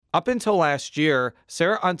Up until last year,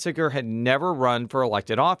 Sarah Unsicker had never run for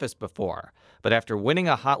elected office before. But after winning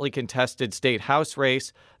a hotly contested state House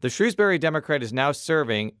race, the Shrewsbury Democrat is now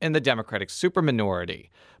serving in the Democratic superminority.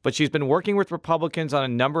 But she's been working with Republicans on a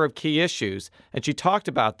number of key issues, and she talked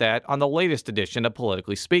about that on the latest edition of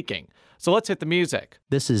Politically Speaking. So let's hit the music.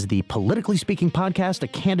 This is the Politically Speaking podcast, a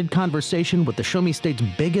candid conversation with the Show Me State's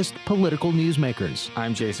biggest political newsmakers.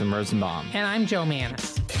 I'm Jason Rosenbaum. And I'm Joe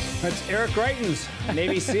Mannies. That's Eric Greitens,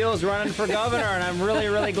 Navy SEALs running for governor, and I'm really,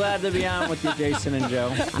 really glad to be on with you, Jason and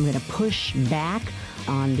Joe. I'm going to push back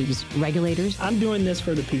on these regulators. I'm doing this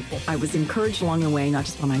for the people. I was encouraged along the way, not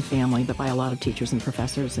just by my family, but by a lot of teachers and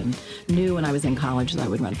professors, and knew when I was in college that I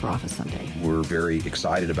would run for office someday. We're very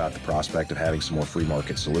excited about the prospect of having some more free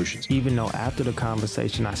market solutions. Even though after the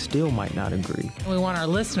conversation, I still might not agree. We want our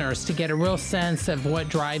listeners to get a real sense of what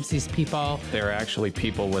drives these people. They're actually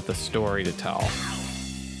people with a story to tell.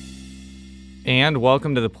 And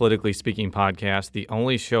welcome to the Politically Speaking podcast, the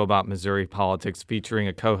only show about Missouri politics featuring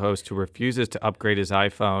a co-host who refuses to upgrade his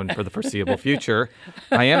iPhone for the foreseeable future.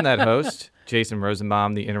 I am that host, Jason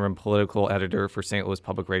Rosenbaum, the interim political editor for St. Louis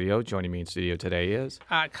Public Radio. Joining me in studio today is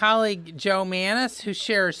colleague Joe Mannies, who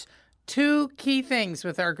shares two key things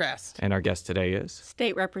with our guest. And our guest today is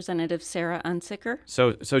State Representative Sarah Unsicker.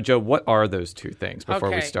 So Joe, what are those two things before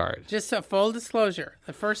we start? Just a full disclosure.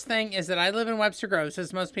 The first thing is that I live in Webster Groves,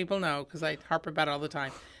 as most people know, because I harp about it all the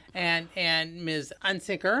time. And Ms.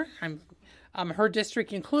 Unsicker, her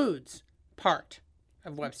district includes part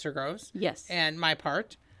of Webster Groves. Yes. And my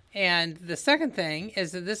part. And the second thing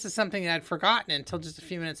is that this is something that I'd forgotten until just a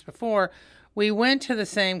few minutes before. We went to the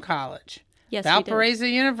same college. Yes, Valparaiso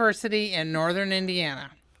University in northern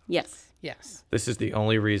Indiana. Yes. Yes. This is the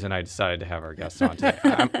only reason I decided to have our guest on today.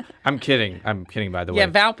 I'm kidding. I'm kidding, by the way. Yeah,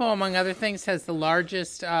 Valpo, among other things, has the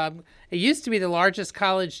largest, it used to be the largest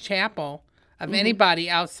college chapel of anybody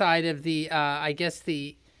outside of the,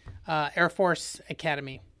 the Air Force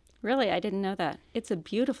Academy. Really? I didn't know that. It's a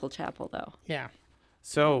beautiful chapel, though. Yeah.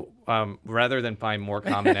 So rather than find more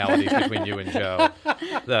commonalities between you and Joe,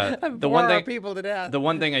 the one thing people to death. The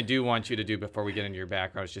one thing I do want you to do before we get into your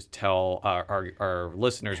background is just tell our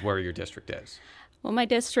listeners where your district is. Well, my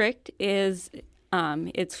district is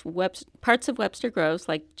parts of Webster Groves,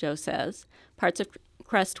 like Joe says, parts of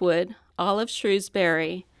Crestwood, all of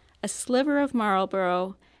Shrewsbury, a sliver of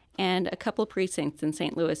Marlboro, and a couple precincts in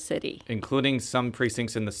St. Louis City. Including some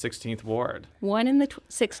precincts in the 16th Ward. One in the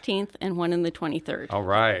 16th and one in the 23rd. All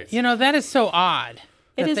right. You know, that is so odd.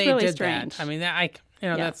 It is really did strange. That. I mean,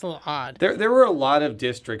 that's a little odd. There were a lot of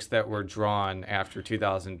districts that were drawn after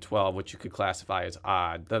 2012, which you could classify as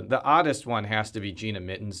odd. The oddest one has to be Gina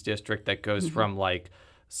Mitten's district that goes from like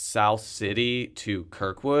South City to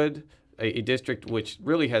Kirkwood, a district which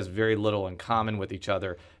really has very little in common with each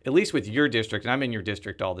other, at least with your district. And I'm in your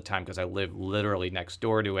district all the time because I live literally next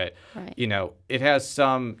door to it. Right. You know, it has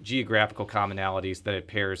some geographical commonalities that it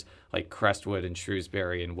pairs like Crestwood and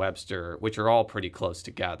Shrewsbury and Webster, which are all pretty close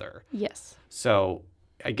together. Yes. So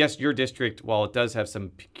I guess your district, while it does have some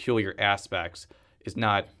peculiar aspects, is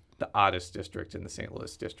not the oddest district in the St.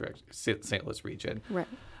 Louis region.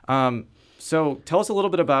 Right. So tell us a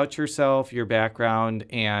little bit about yourself, your background,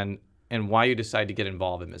 and why you decided to get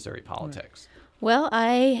involved in Missouri politics. Well,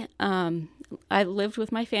 I lived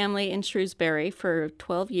with my family in Shrewsbury for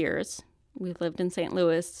 12 years. We've lived in St.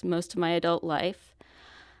 Louis most of my adult life.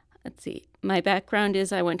 Let's see. My background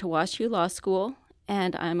is I went to WashU Law School,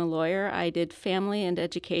 and I'm a lawyer. I did family and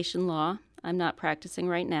education law. I'm not practicing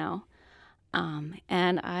right now.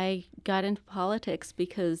 And I got into politics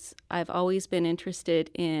because I've always been interested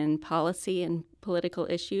in policy and political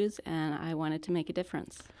issues, and I wanted to make a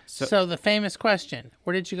difference. So the famous question: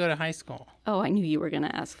 where did you go to high school? Oh, I knew you were going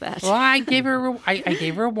to ask that. Well, I gave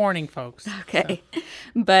her a warning, folks. Okay, so.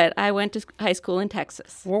 But I went to high school in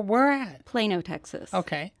Texas. Where at? Plano, Texas.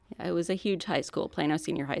 Okay. It was a huge high school, Plano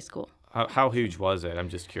Senior High School. How huge was it? I'm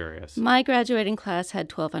just curious. My graduating class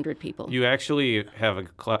had 1,200 people. You actually have a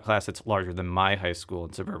class that's larger than my high school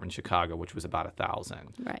in suburban Chicago, which was about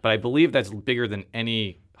 1,000. Right. But I believe that's bigger than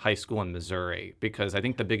any high school in Missouri because I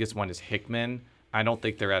think the biggest one is Hickman. I don't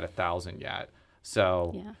think they're at 1,000 yet.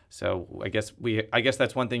 So, yeah. So I guess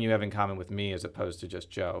that's one thing you have in common with me as opposed to just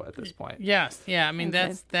Joe at this point. Yes. Yeah. I mean,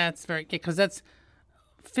 okay. that's very, because that's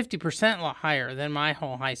 50% higher than my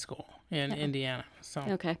whole high school in Indiana. So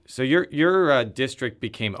okay. So your district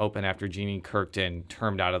became open after Jeannie Kirkton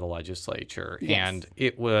termed out of the legislature, yes. And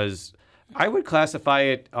it was, I would classify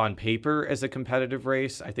it on paper as a competitive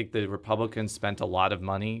race. I think the Republicans spent a lot of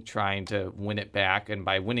money trying to win it back, and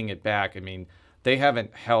by winning it back, I mean they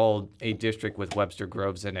haven't held a district with Webster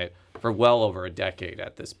Groves in it for well over a decade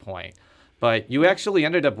at this point. But you actually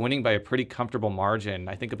ended up winning by a pretty comfortable margin,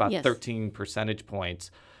 I think about Yes. 13 percentage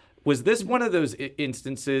points. Was this one of those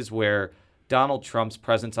instances where Donald Trump's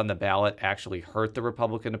presence on the ballot actually hurt the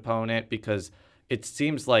Republican opponent? Because it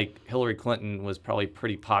seems like Hillary Clinton was probably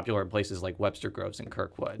pretty popular in places like Webster Groves and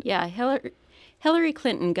Kirkwood. Yeah, Hillary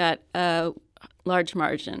Clinton got a large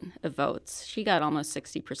margin of votes. She got almost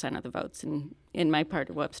 60% of the votes in my part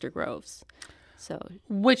of Webster Groves. So,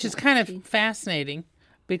 Which is kind of fascinating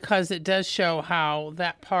because it does show how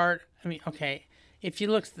that part, I mean, okay, if you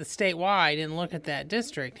look at the statewide and look at that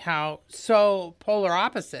district, how so polar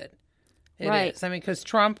opposite it Right. is. I mean, because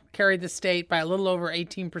Trump carried the state by a little over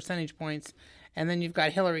 18 percentage points, and then you've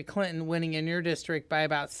got Hillary Clinton winning in your district by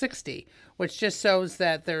about 60, which just shows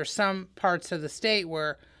that there are some parts of the state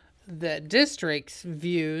where the district's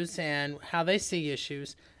views and how they see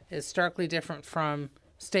issues is starkly different from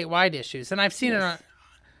statewide issues. And I've seen it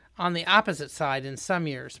on the opposite side in some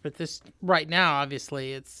years, but this right now,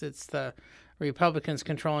 obviously, it's the Republicans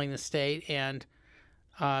controlling the state and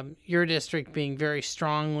your district being very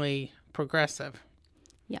strongly progressive.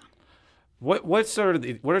 yeah. What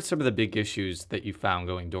are some of the big issues that you found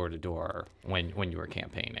going door to door when you were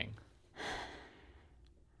campaigning?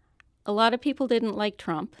 A lot of people didn't like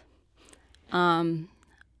Trump.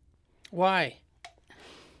 Why?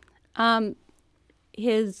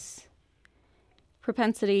 His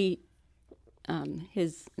propensity,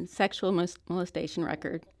 his sexual molestation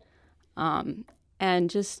record, and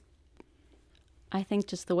just, I think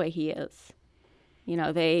just the way he is. You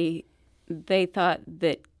know, they thought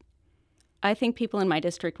that, I think people in my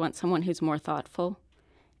district want someone who's more thoughtful,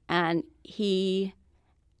 and he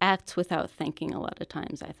acts without thinking a lot of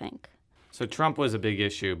times, I think. So Trump was a big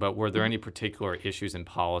issue, but were there any particular issues in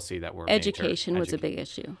policy that were major? Education was a big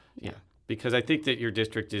issue. Yeah, because I think that your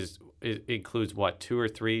district includes what, 2 or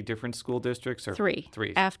 3 different school districts? Or Three.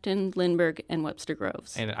 Three. Afton, Lindbergh, and Webster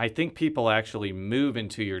Groves. And I think people actually move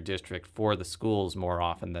into your district for the schools more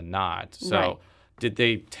often than not. So Right. did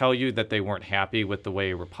they tell you that they weren't happy with the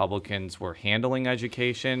way Republicans were handling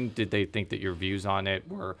education? Did they think that your views on it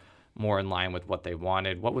were more in line with what they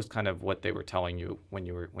wanted? What was kind of what they were telling you when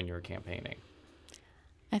you were campaigning?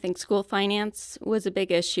 I think school finance was a big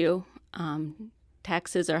issue.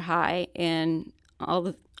 Taxes are high in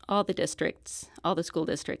all the districts, all the school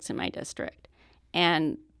districts in my district,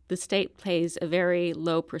 and the state pays a very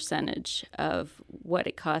low percentage of what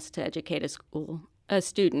it costs to educate a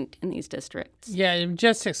student in these districts. Yeah, and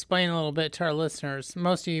just to explain a little bit to our listeners,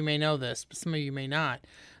 most of you may know this, but some of you may not.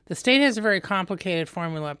 The state has a very complicated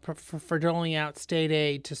formula for doling out state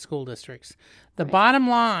aid to school districts. The bottom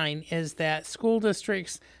line is that school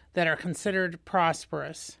districts that are considered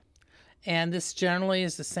prosperous, and this generally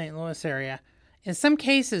is the St. Louis area, in some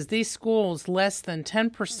cases, these schools, less than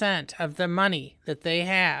 10% of the money that they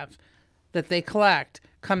have, that they collect,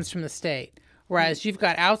 comes from the state. Whereas you've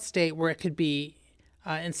got outstate where it could be,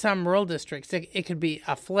 in some rural districts, it could be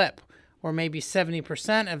a flip, where maybe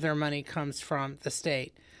 70% of their money comes from the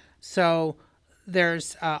state. So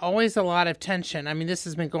there's always a lot of tension. I mean, this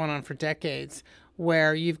has been going on for decades,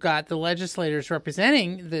 where you've got the legislators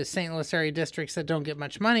representing the St. Louis area districts that don't get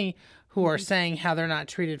much money who are saying how they're not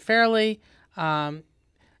treated fairly.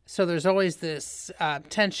 So there's always this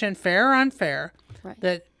tension, fair or unfair,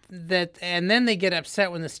 Right. that, and then they get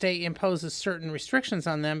upset when the state imposes certain restrictions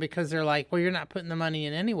on them because they're like, well, you're not putting the money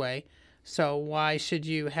in anyway, so why should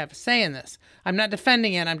you have a say in this? I'm not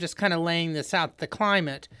defending it. I'm just kind of laying this out, the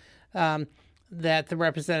climate that the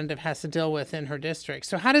representative has to deal with in her district.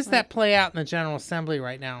 So how does that play out in the General Assembly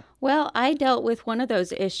right now? Well, I dealt with one of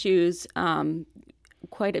those issues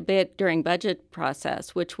quite a bit during budget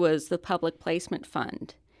process, which was the public placement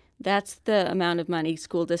fund. That's the amount of money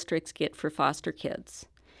school districts get for foster kids.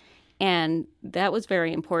 And that was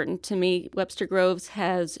very important to me. Webster Groves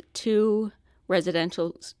has 2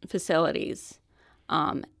 residential facilities,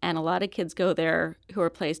 and a lot of kids go there who are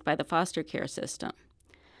placed by the foster care system.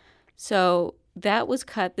 So that was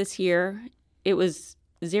cut this year. It was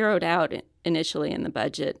zeroed out initially in the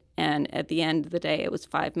budget, and at the end of the day, it was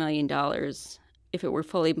 $5 million. If it were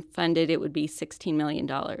fully funded, it would be $16 million.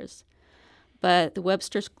 But the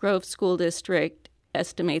Webster Groves School District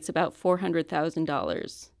estimates about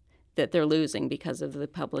 $400,000 that they're losing because of the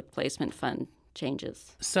public placement fund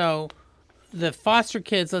changes. So the foster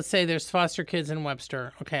kids, let's say there's foster kids in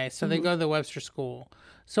Webster. Okay, so they go to the Webster school.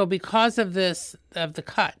 So because of this, of the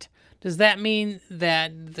cut, does that mean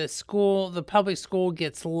that the public school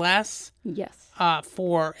gets less Yes.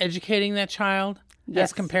 For educating that child Yes.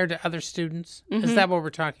 as compared to other students? Is that what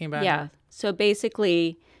we're talking about? Yeah. So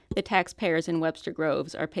basically, the taxpayers in Webster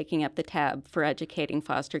Groves are picking up the tab for educating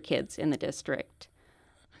foster kids in the district.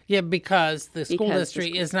 Yeah, because the school Because the district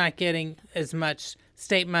school- is not getting as much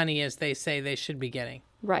state money as they say they should be getting.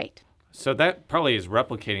 Right. So that probably is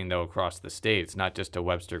replicating, though, across the state. It's not just a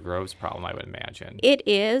Webster Groves problem, I would imagine. It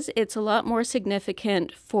is. It's a lot more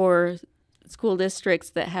significant for school districts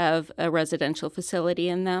that have a residential facility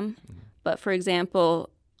in them. But for example,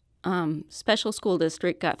 Special School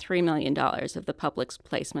District got $3 million of the Public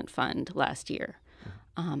Placement Fund last year.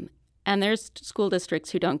 And there's school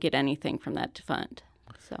districts who don't get anything from that fund.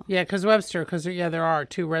 So Yeah, because Webster, there are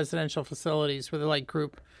 2 residential facilities where they're like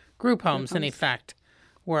group homes in effect,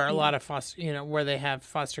 where a lot of where they have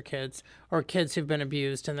foster kids or kids who've been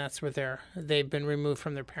abused, and that's where they've been removed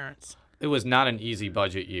from their parents. It was not an easy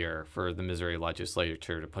budget year for the Missouri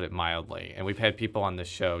legislature, to put it mildly. And we've had people on this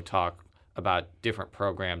show talk about different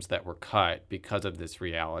programs that were cut because of this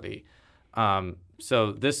reality.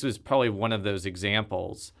 So this was probably one of those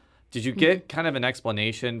examples. Did you get kind of an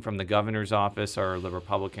explanation from the governor's office or the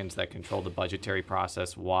Republicans that control the budgetary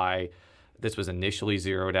process why this was initially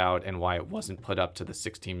zeroed out and why it wasn't put up to the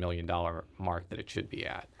 $16 million mark that it should be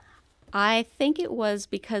at? I think it was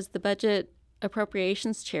because the budget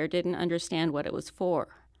appropriations chair didn't understand what it was for.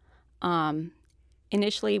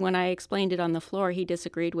 Initially, when I explained it on the floor, he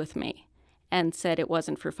disagreed with me and said it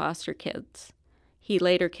wasn't for foster kids. He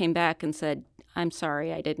later came back and said, "I'm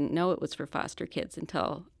sorry, I didn't know it was for foster kids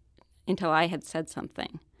until I had said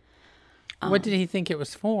something." What did he think it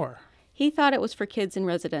was for? He thought it was for kids in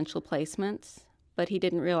residential placements, but he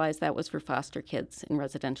didn't realize that was for foster kids in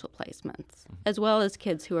residential placements, as well as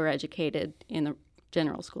kids who are educated in the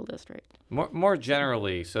general school district. More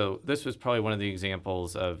generally, so this was probably one of the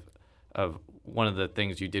examples of one of the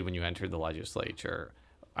things you did when you entered the legislature.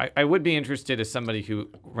 I would be interested, as somebody who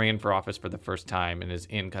ran for office for the first time and is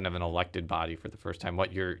in kind of an elected body for the first time,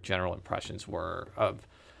 what your general impressions were of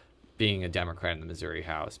being a Democrat in the Missouri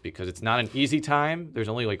House, because it's not an easy time. There's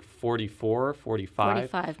only like 45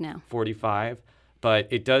 now. 45. But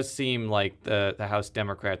it does seem like the House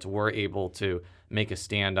Democrats were able to make a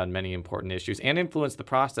stand on many important issues and influence the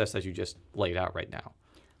process as you just laid out right now.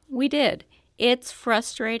 We did. It's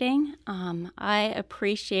frustrating. I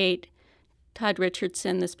appreciate Todd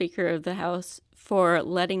Richardson, the Speaker of the House, for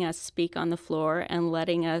letting us speak on the floor and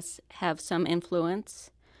letting us have some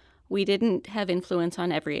influence. We didn't have influence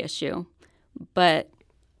on every issue, but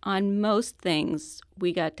on most things,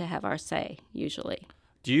 we got to have our say, usually.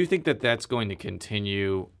 Do you think that that's going to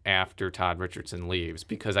continue after Todd Richardson leaves?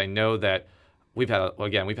 Because I know that we've had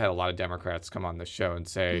a lot of Democrats come on the show and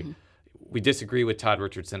say, we disagree with Todd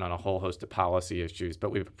Richardson on a whole host of policy issues,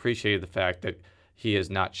 but we've appreciated the fact that he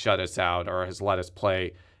has not shut us out or has let us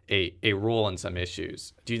play a role in some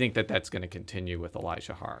issues. Do you think that that's going to continue with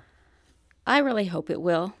Elijah Haahr? I really hope it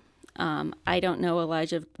will. I don't know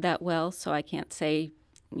Elijah that well, so I can't say,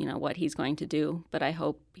 what he's going to do, but I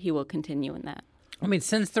hope he will continue in that. I mean,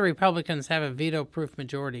 since the Republicans have a veto-proof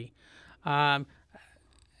majority,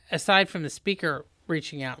 aside from the Speaker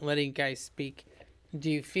reaching out and letting guys speak, do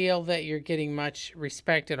you feel that you're getting much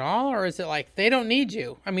respect at all, or is it like they don't need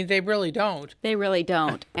you? I mean, they really don't. They really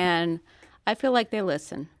don't, and I feel like they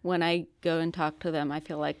listen. When I go and talk to them, I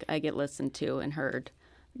feel like I get listened to and heard.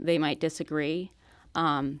 They might disagree.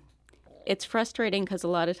 It's frustrating because a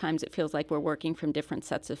lot of times it feels like we're working from different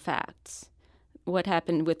sets of facts. What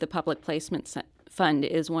happened with the Public Placement Fund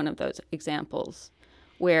is one of those examples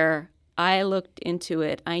where I looked into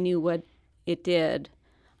it, I knew what it did,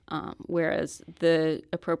 whereas the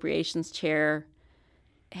appropriations chair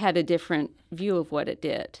had a different view of what it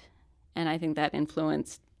did. And I think that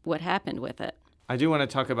influenced what happened with it. I do want to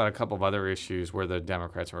talk about a couple of other issues where the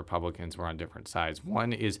Democrats and Republicans were on different sides.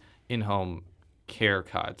 One is in-home care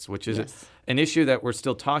cuts, which is an issue that we're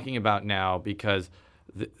still talking about now because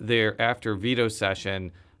after veto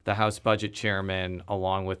session, the House Budget Chairman,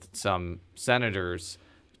 along with some senators,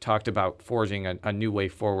 talked about forging a new way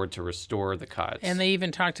forward to restore the cuts. And they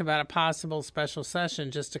even talked about a possible special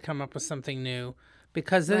session just to come up with something new,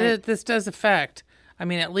 because this does affect,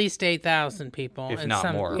 at least 8,000 people. If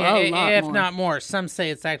not more. Not more. Some say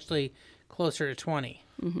it's actually closer to 20.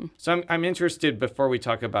 Mm-hmm. So I'm interested, before we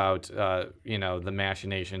talk about, the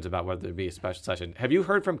machinations about whether there be a special session, have you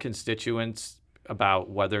heard from constituents about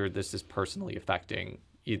whether this is personally affecting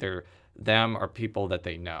either them or people that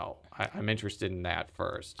they know? I'm interested in that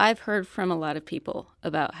first. I've heard from a lot of people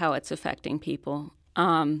about how it's affecting people.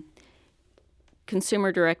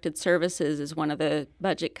 Consumer-directed services is one of the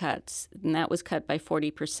budget cuts, and that was cut by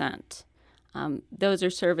 40%. Those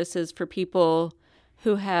are services for people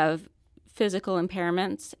who have physical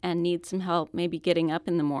impairments and need some help maybe getting up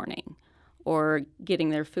in the morning or getting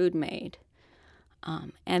their food made.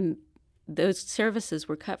 And those services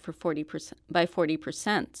were cut for 40% by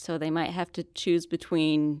 40%. So they might have to choose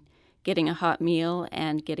between getting a hot meal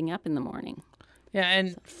and getting up in the morning. Yeah,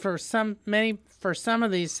 and for some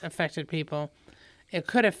of these affected people, it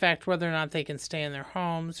could affect whether or not they can stay in their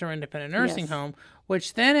homes or independent nursing home,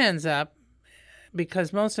 which then ends up,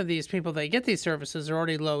 because most of these people that get these services are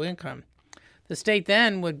already low income, the state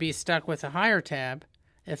then would be stuck with a higher tab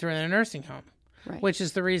if they're in a nursing home, which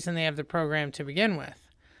is the reason they have the program to begin with.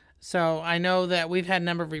 So I know that we've had a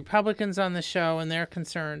number of Republicans on the show, and they're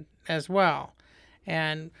concerned as well.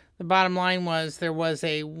 And the bottom line was there was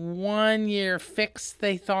a 1-year fix,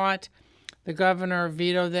 they thought. The governor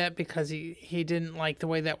vetoed that because he didn't like the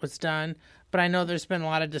way that was done. But I know there's been a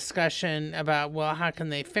lot of discussion about, well, how can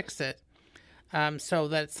they fix it? So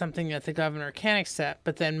that's something that the governor can accept,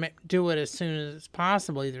 but then do it as soon as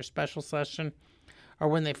possible, either special session or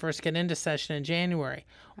when they first get into session in January.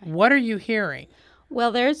 What are you hearing?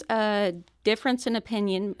 Well, there's a difference in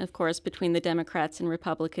opinion, of course, between the Democrats and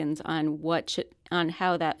Republicans on on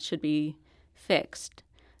how that should be fixed.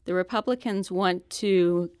 The Republicans want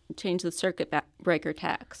to change the circuit breaker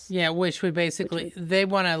tax. Yeah, which would basically, they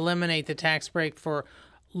want to eliminate the tax break for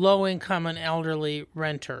low-income and elderly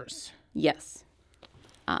renters. Yes.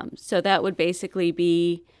 So that would basically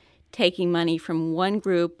be taking money from one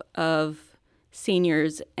group of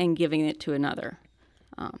seniors and giving it to another.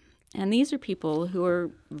 And these are people who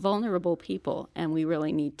are vulnerable people, and we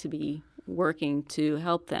really need to be working to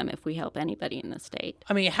help them if we help anybody in the state.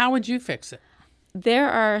 I mean, how would you fix it? There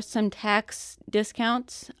are some tax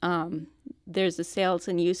discounts. There's a sales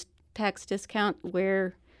and use tax discount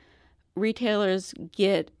where retailers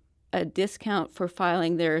get a discount for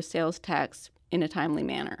filing their sales tax in a timely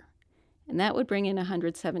manner. And that would bring in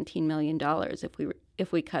 $117 million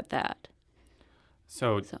if we cut that.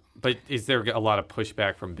 So, but is there a lot of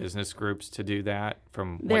pushback from business groups to do that?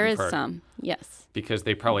 There is some, yes. Because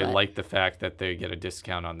they probably like the fact that they get a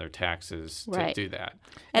discount on their taxes to do that.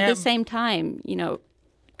 At the same time,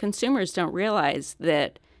 consumers don't realize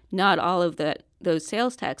that not all of those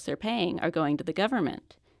sales tax they're paying are going to the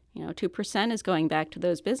government. 2% is going back to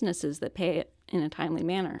those businesses that pay it in a timely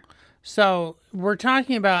manner. So we're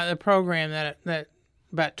talking about a program that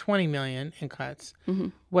about $20 million in cuts. Mm-hmm.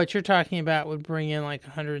 What you're talking about would bring in like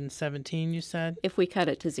 117, you said? If we cut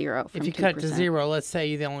it to zero from 2%. If you cut it to zero, let's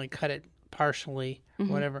say they only cut it partially,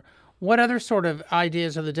 whatever. What other sort of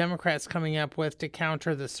ideas are the Democrats coming up with to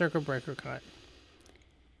counter the circuit breaker cut?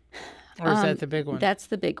 Or is that the big one? That's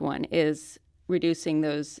the big one, is reducing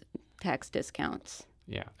those tax discounts.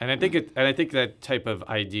 Yeah, and I think that type of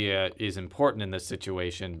idea is important in this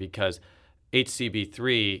situation because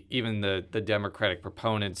HCB3, even the Democratic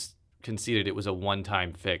proponents conceded it was a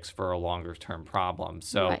one-time fix for a longer-term problem.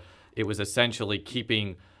 So it was essentially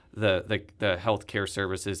keeping the health care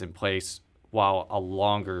services in place while a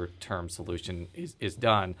longer-term solution is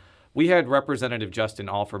done. We had Representative Justin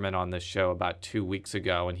Alferman on this show about 2 weeks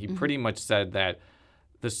ago, and he pretty much said that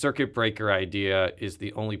the circuit breaker idea is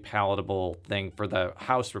the only palatable thing for the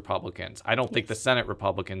House Republicans. I don't think the Senate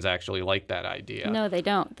Republicans actually like that idea. No, they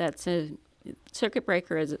don't. Circuit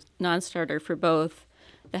breaker is a non-starter for both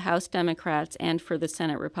the House Democrats and for the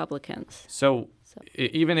Senate Republicans. So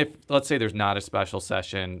even if, let's say there's not a special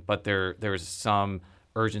session, but there's some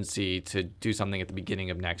urgency to do something at the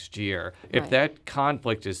beginning of next year, if that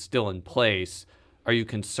conflict is still in place, are you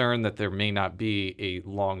concerned that there may not be a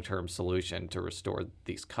long-term solution to restore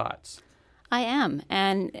these cuts? I am,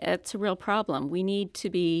 and it's a real problem. We need to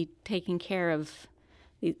be taking care of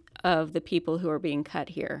the people who are being cut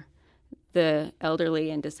here, the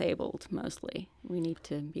elderly and disabled mostly. We need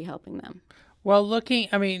to be helping them. Well,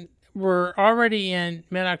 we're already in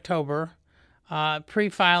mid-October.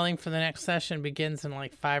 Pre-filing for the next session begins in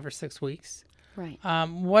like 5 or 6 weeks. Right.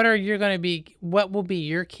 What will be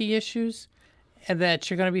your key issues that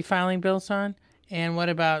you're going to be filing bills on? And what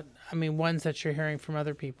about, ones that you're hearing from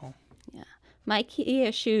other people? Yeah. My key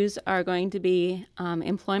issues are going to be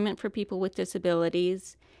employment for people with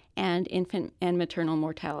disabilities and infant and maternal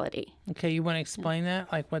mortality. Okay, you want to explain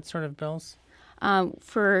that? Like what sort of bills?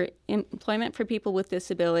 For employment for people with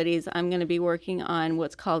disabilities, I'm going to be working on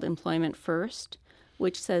what's called Employment First,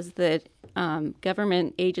 which says that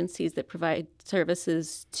government agencies that provide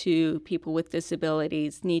services to people with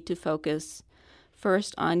disabilities need to focus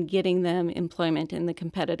first on getting them employment in the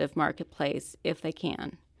competitive marketplace if they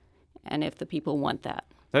can, and if the people want that.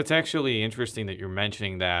 That's actually interesting that you're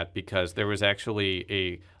mentioning that because there was actually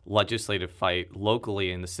a legislative fight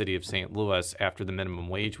locally in the city of St. Louis after the minimum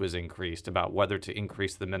wage was increased about whether to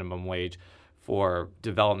increase the minimum wage for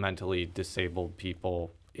developmentally disabled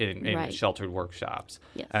people in Right. sheltered workshops.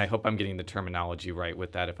 Yes. And I hope I'm getting the terminology right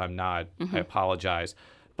with that. If I'm not, I apologize.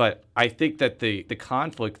 But I think that the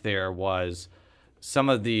conflict there was some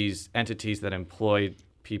of these entities that employed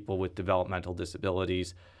people with developmental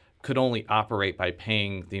disabilities could only operate by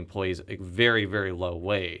paying the employees a very, very low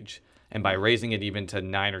wage. And by raising it even to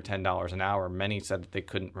 $9 or $10 an hour, many said that they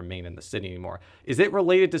couldn't remain in the city anymore. Is it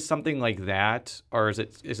related to something like that, or is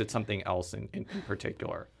it something else in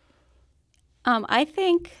particular? I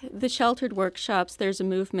think the sheltered workshops, there's a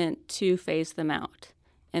movement to phase them out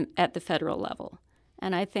at the federal level.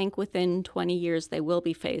 And I think within 20 years they will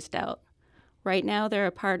be phased out. Right now,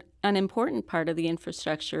 they're an important part of the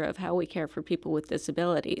infrastructure of how we care for people with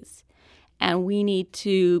disabilities. And we need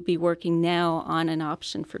to be working now on an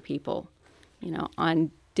option for people,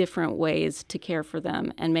 on different ways to care for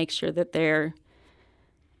them and make sure that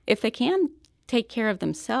if they can take care of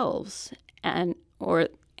themselves and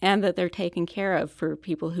that they're taken care of for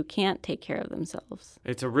people who can't take care of themselves.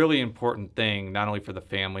 It's a really important thing, not only for the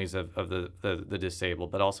families of the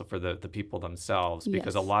disabled, but also for the people themselves,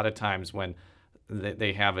 because Yes. a lot of times when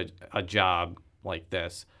they have a job like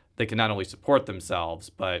this, they can not only support themselves,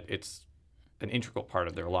 but it's an integral part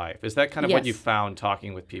of their life. Is that kind of what you Yes. found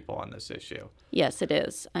talking with people on this issue? Yes, it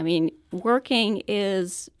is. I mean, working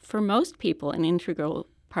is, for most people, an integral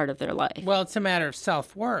part of their life. Well, it's a matter of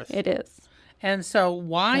self-worth. It is. And so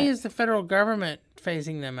why is the federal government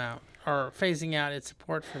phasing them out or phasing out its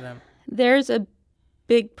support for them? There's a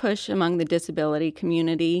big push among the disability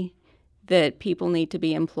community that people need to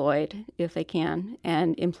be employed if they can,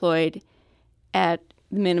 and employed at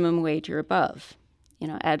the minimum wage or above,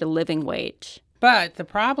 at a living wage. But the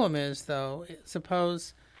problem is, though,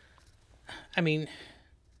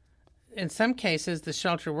 in some cases, the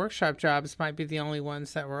shelter workshop jobs might be the only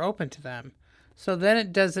ones that were open to them. So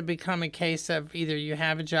then does it become a case of either you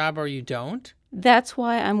have a job or you don't? That's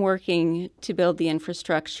why I'm working to build the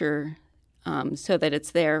infrastructure so that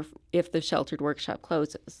it's there if the sheltered workshop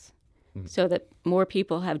closes, so that more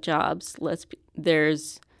people have jobs.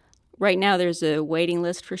 Right now there's a waiting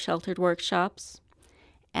list for sheltered workshops,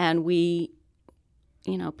 and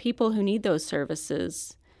people who need those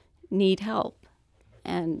services need help.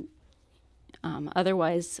 And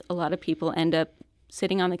otherwise, a lot of people end up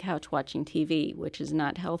sitting on the couch watching TV, which is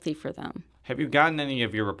not healthy for them. Have you gotten any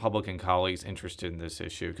of your Republican colleagues interested in this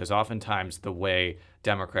issue? Because oftentimes the way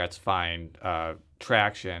Democrats find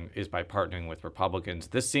traction is by partnering with Republicans.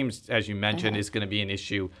 This seems, as you mentioned, is going to be an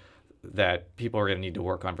issue that people are going to need to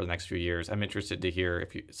work on for the next few years. I'm interested to hear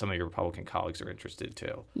if some of your Republican colleagues are interested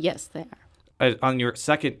too. Yes, they are. On your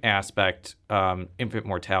second aspect, infant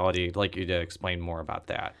mortality, I'd like you to explain more about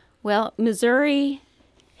that. Well, Missouri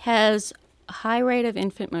has a high rate of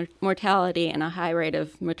infant mortality and a high rate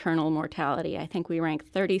of maternal mortality. I think we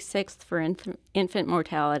rank 36th for infant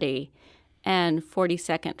mortality and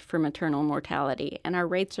 42nd for maternal mortality, and our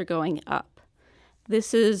rates are going up.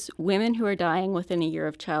 This is women who are dying within a year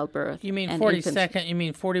of childbirth. You mean and 42nd? You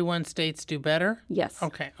mean 41 states do better? Yes.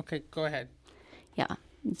 Okay, go ahead. Yeah.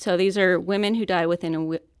 So these are women who die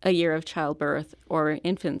within a year of childbirth, or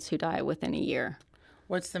infants who die within a year.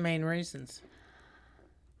 What's the main reasons?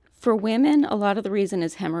 For women, a lot of the reason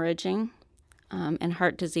is hemorrhaging and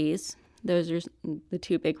heart disease. Those are the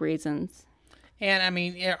two big reasons. And,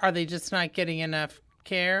 are they just not getting enough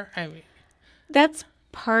care? That's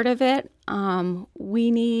part of it.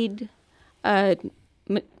 We need a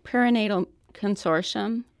perinatal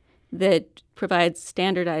consortium that provides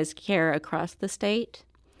standardized care across the state,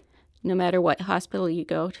 no matter what hospital you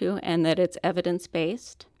go to, and that it's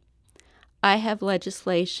evidence-based. I have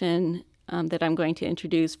legislation that I'm going to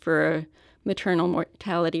introduce for a maternal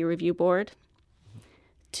mortality review board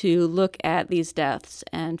to look at these deaths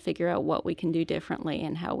and figure out what we can do differently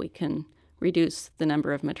and how we can reduce the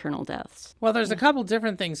number of maternal deaths. Well, there's a couple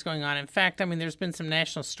different things going on. In fact, there's been some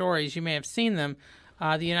national stories. You may have seen them.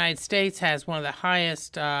 The United States has one of the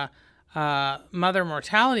highest mother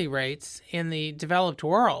mortality rates in the developed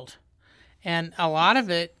world. And a lot of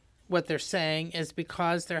it, what they're saying, is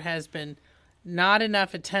because there has been not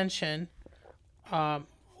enough attention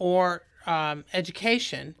or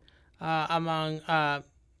education on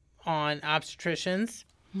obstetricians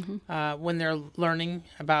when they're learning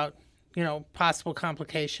about possible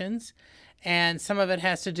complications, and some of it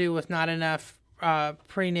has to do with not enough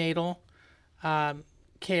prenatal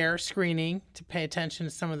care screening to pay attention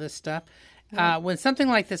to some of this stuff. When something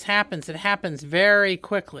like this happens, it happens very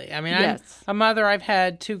quickly. Yes. I'm a mother. I've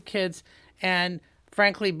had 2 kids, and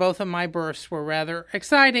frankly, both of my births were rather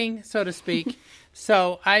exciting, so to speak.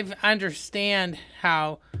 So I understand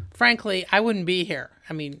how, frankly, I wouldn't be here.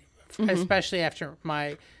 Especially after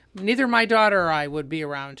my neither my daughter or I would be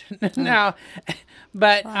around now.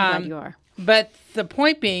 But Well, I'm glad you are. But the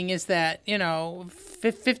point being is that,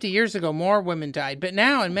 50 years ago, more women died. But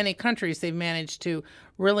now in many countries, they've managed to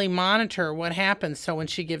really monitor what happens. So when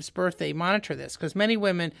she gives birth, they monitor this. Because many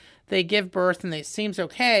women, they give birth and it seems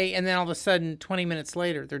okay. And then all of a sudden, 20 minutes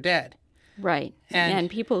later, they're dead. Right.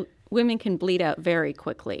 And women can bleed out very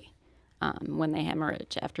quickly when they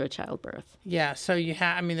hemorrhage after a childbirth. Yeah. So you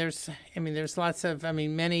have, there's lots of,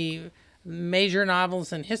 many major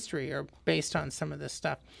novels in history are based on some of this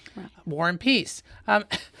stuff. Right. War and Peace,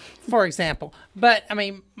 for example. But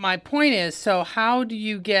my point is, so how do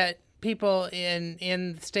you get people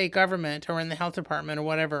in state government or in the health department or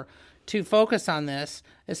whatever to focus on this,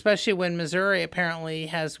 especially when Missouri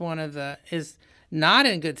apparently is not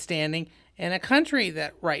in good standing in a country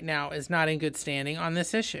that right now is not in good standing on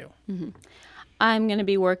this issue? Mm-hmm. I'm going to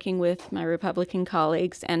be working with my Republican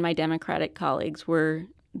colleagues and my Democratic colleagues where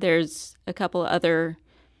there's a couple other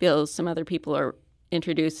bills some other people are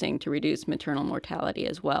introducing to reduce maternal mortality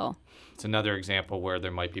as well. It's another example where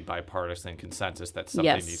there might be bipartisan consensus that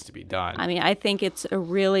something needs to be done. I think it's a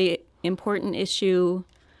really important issue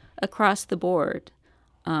across the board.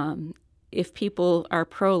 If people are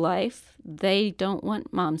pro-life, they don't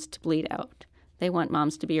want moms to bleed out. They want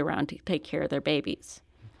moms to be around to take care of their babies.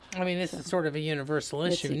 This is sort of a universal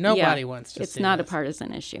issue. Nobody wants to see It's not this. a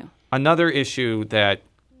partisan issue. Another issue that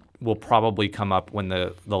will probably come up when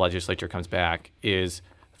the legislature comes back is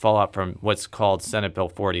fallout from what's called Senate Bill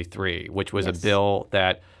 43, which was a bill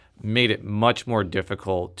that made it much more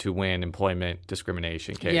difficult to win employment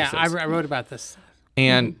discrimination cases. Yeah, I wrote about this.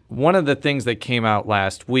 And one of the things that came out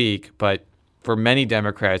last week, but for many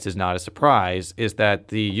Democrats is not a surprise, is that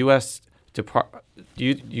the U.S.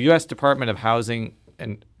 Department of Housing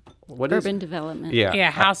and Urban Development. Yeah,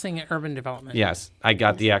 Housing and Urban Development. Yes, I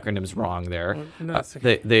got the acronyms wrong there.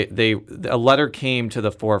 A letter came to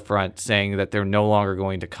the forefront saying that they're no longer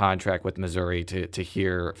going to contract with Missouri to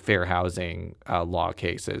hear fair housing law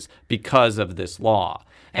cases because of this law.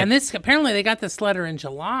 And this apparently they got this letter in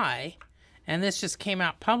July, and this just came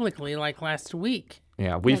out publicly like last week.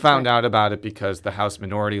 Yeah, we found out about it because the House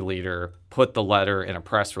Minority Leader put the letter in a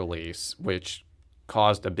press release, which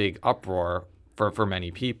caused a big uproar for many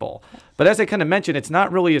people. But as I kind of mentioned, it's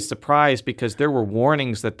not really a surprise because there were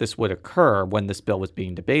warnings that this would occur when this bill was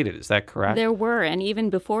being debated. Is that correct? There were, and even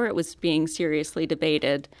before it was being seriously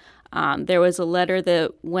debated, there was a letter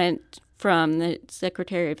that went from the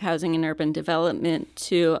Secretary of Housing and Urban Development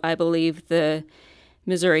to, I believe, the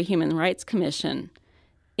Missouri Human Rights Commission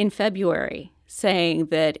in February, saying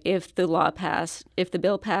that if the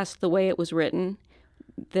bill passed the way it was written,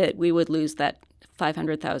 that we would lose that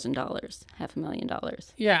 $500,000,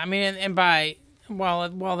 $500,000. Yeah, and by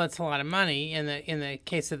well, that's a lot of money in the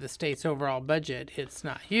case of the state's overall budget. It's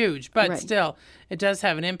not huge, but still, it does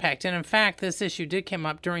have an impact. And in fact, this issue did come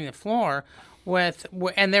up during the floor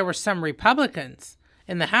and there were some Republicans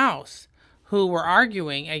in the House who were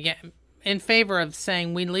arguing again in favor of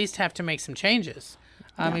saying we at least have to make some changes.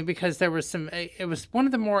 Because there was it was one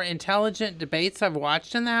of the more intelligent debates I've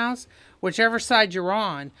watched in the House, whichever side you're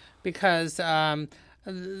on, because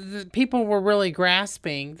the people were really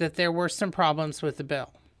grasping that there were some problems with the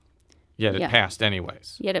bill. Yet it passed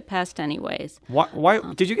anyways.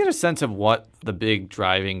 Why did you get a sense of what the big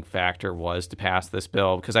driving factor was to pass this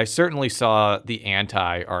bill? Because I certainly saw the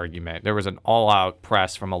anti-argument. There was an all-out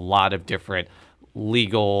press from a lot of different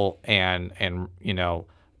legal and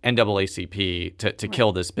NAACP to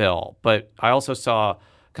kill this bill. But I also saw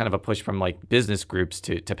kind of a push from business groups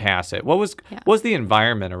to pass it. What was the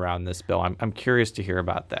environment around this bill? I'm curious to hear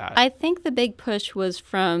about that. I think the big push was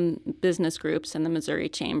from business groups in the Missouri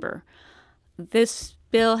Chamber. This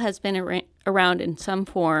bill has been around in some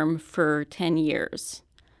form for 10 years.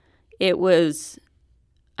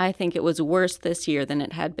 I think it was worse this year than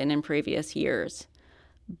it had been in previous years.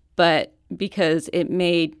 But because it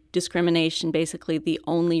made discrimination basically the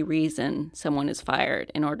only reason someone is fired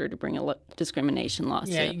in order to bring a discrimination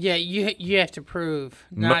lawsuit. Yeah, you have to prove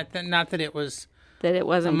not that it was that it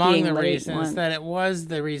wasn't among the reasons, that it was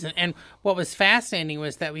the reason. And what was fascinating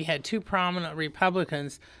was that we had two prominent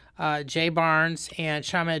Republicans, Jay Barnes and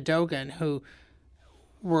Shamed Dogan, who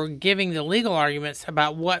were giving the legal arguments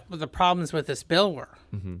about what the problems with this bill were.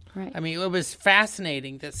 Mm-hmm. Right. It was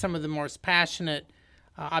fascinating that some of the most passionate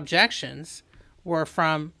objections were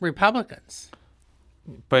from Republicans.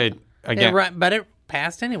 But again, but it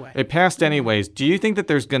passed anyway. It passed anyways. Do you think that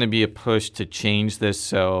there's going to be a push to change this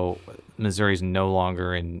so Missouri's no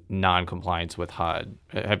longer in non-compliance with HUD?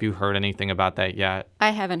 Have you heard anything about that yet?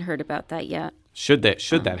 I haven't heard about that yet. Should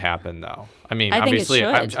that happen, though? I mean, I think it obviously,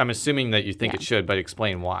 should. I'm assuming that you think it should, but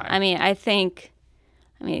explain why. I mean,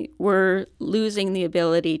 we're losing the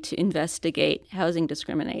ability to investigate housing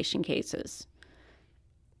discrimination cases,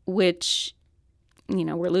 which,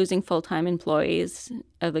 we're losing full-time employees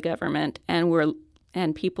of the government,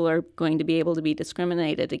 and people are going to be able to be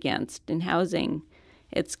discriminated against in housing.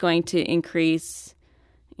 It's going to increase,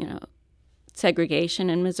 segregation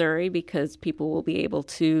in Missouri because people will be able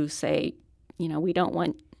to say, we don't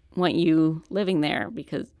want you living there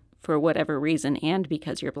because for whatever reason and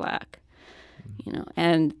because you're black.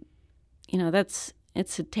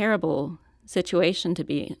 It's a terrible situation to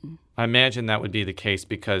be in. I imagine that would be the case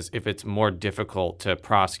because if it's more difficult to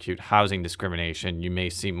prosecute housing discrimination, you may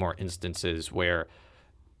see more instances where,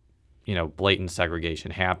 blatant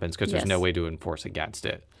segregation happens because there's no way to enforce against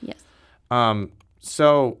it. Yes.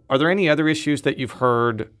 So are there any other issues that you've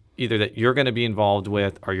heard either that you're going to be involved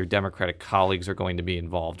with or your Democratic colleagues are going to be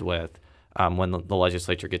involved with when the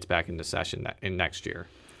legislature gets back into session in next year?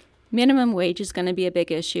 Minimum wage is going to be a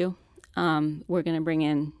big issue. We're going to bring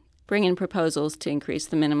in proposals to increase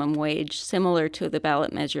the minimum wage, similar to the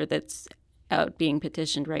ballot measure that's out being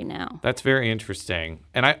petitioned right now. That's very interesting.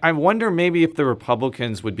 And I wonder maybe if the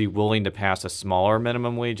Republicans would be willing to pass a smaller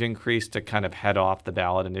minimum wage increase to kind of head off the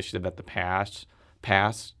ballot initiative at the pass.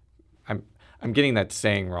 I'm getting that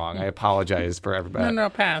saying wrong. I apologize for everybody. No,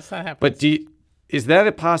 pass. That happens. But is that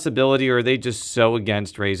a possibility, or are they just so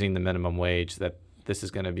against raising the minimum wage that this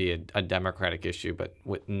is going to be a Democratic issue, but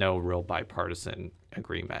with no real bipartisan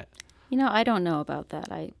agreement? I don't know about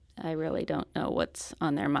that. I really don't know what's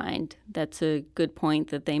on their mind. That's a good point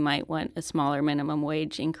that they might want a smaller minimum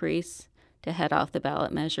wage increase to head off the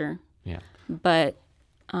ballot measure. Yeah. But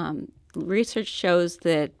research shows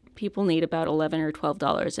that people need about $11 or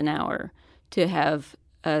 $12 an hour to have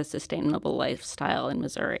a sustainable lifestyle in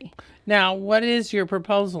Missouri. Now, what is your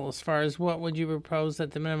proposal as far as what would you propose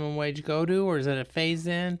that the minimum wage go to, or is it a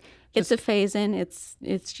phase-in? It's a phase-in. It's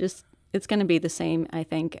going to be the same, I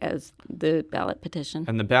think, as the ballot petition.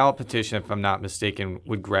 And the ballot petition, if I'm not mistaken,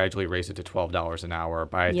 would gradually raise it to $12 an hour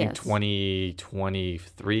by, I think,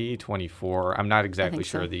 2023, 24. I'm not exactly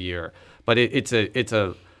sure of the year. But it's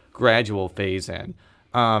a gradual phase-in.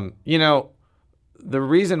 The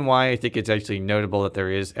reason why I think it's actually notable that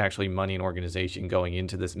there is actually money and organization going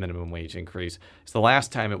into this minimum wage increase is the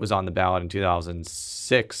last time it was on the ballot in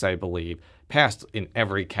 2006, I believe, passed in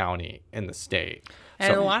every county in the state.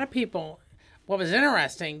 And a lot of people, what was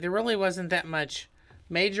interesting, there really wasn't that much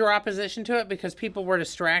major opposition to it because people were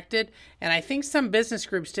distracted. And I think some business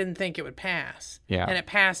groups didn't think it would pass. Yeah. And it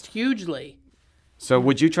passed hugely. So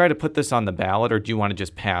would you try to put this on the ballot, or do you want to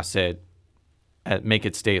just pass it, make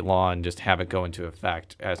it state law, and just have it go into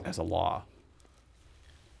effect as a law?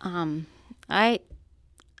 I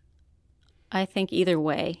think either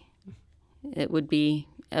way, it would be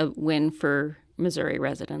a win for Missouri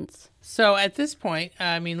residents. So at this point,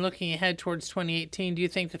 looking ahead towards 2018, do you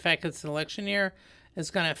think the fact that it's an election year is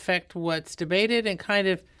going to affect what's debated, and kind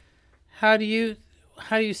of how do you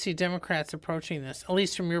see Democrats approaching this, at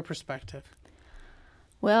least from your perspective?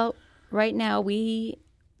 Well, right now we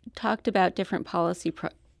talked about different policy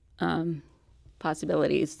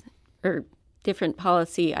possibilities or different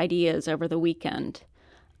policy ideas over the weekend,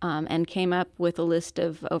 and came up with a list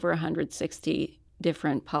of over 160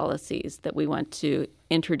 different policies that we want to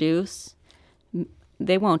introduce.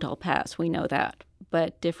 They won't all pass, we know that,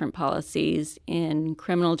 but different policies in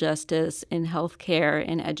criminal justice, in healthcare,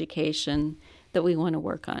 in education that we want to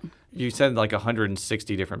work on. You said like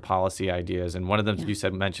 160 different policy ideas, and one of them you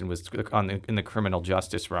mentioned was in the criminal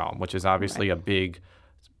justice realm, which is obviously a big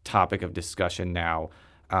topic of discussion now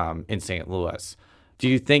in St. Louis. Do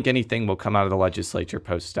you think anything will come out of the legislature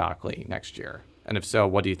post-Stockley next year? And if so,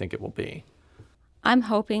 what do you think it will be? I'm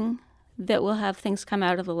hoping that we'll have things come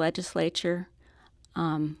out of the legislature.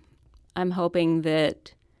 I'm hoping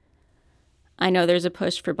that, I know there's a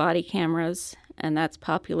push for body cameras, and that's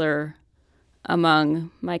popular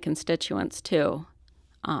among my constituents too.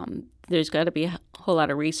 There's got to be a whole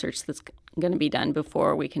lot of research that's going to be done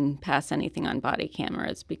before we can pass anything on body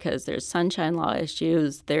cameras, because there's sunshine law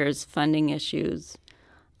issues, there's funding issues,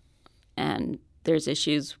 and there's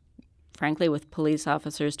issues, frankly, with police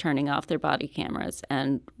officers turning off their body cameras,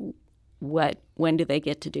 and when do they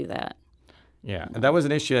get to do that? Yeah, and that was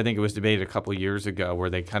an issue, I think it was debated a couple of years ago,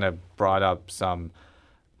 where they kind of brought up some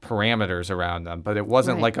parameters around them, but it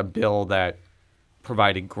wasn't like a bill that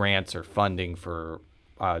provided grants or funding for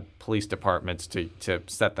police departments to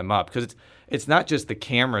set them up, because it's not just the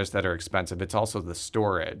cameras that are expensive, it's also the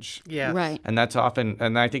storage. Yeah, right. And that's often,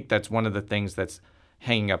 and I think that's one of the things that's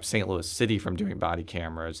hanging up St. Louis City from doing body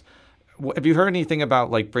cameras. Have you heard anything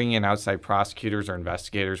about like bringing in outside prosecutors or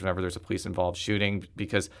investigators whenever there's a police-involved shooting?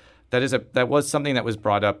 Because that was something that was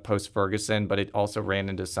brought up post-Ferguson, but it also ran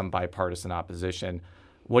into some bipartisan opposition.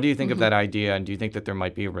 What do you think of that idea, and do you think that there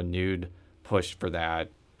might be a renewed push for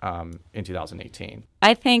that in 2018?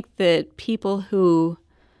 I think that people who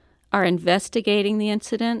are investigating the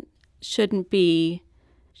incident shouldn't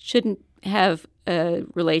have a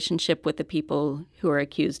relationship with the people who are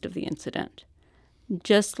accused of the incident.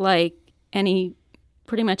 Just like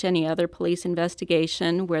pretty much any other police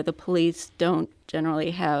investigation where the police don't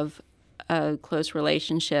generally have a close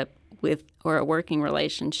relationship with or a working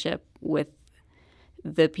relationship with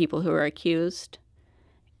the people who are accused.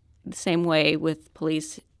 The same way with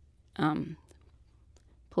police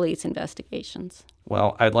investigations.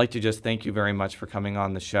 Well, I'd like to just thank you very much for coming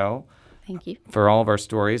on the show. Thank you. For all of our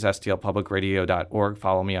stories, stlpublicradio.org.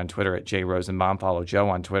 Follow me on Twitter at jrosenbaum. Follow Joe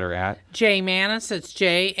on Twitter at jmannis. It's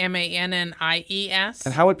JMANNIES.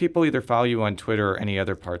 And how would people either follow you on Twitter or any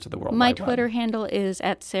other parts of the world? My Twitter handle is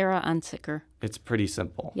at Sarah Unsicker. It's pretty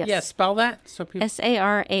simple. Yes. Yes, spell that. So people...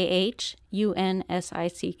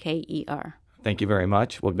 SARAHUNSICKER. Thank you very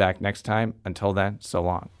much. We'll be back next time. Until then, so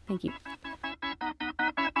long. Thank you.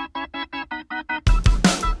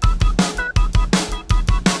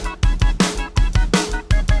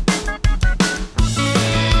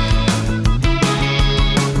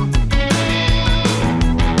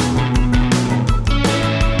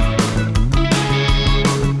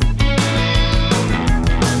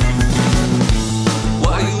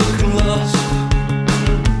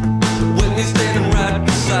 Standing right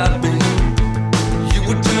beside me, you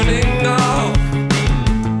were turning on.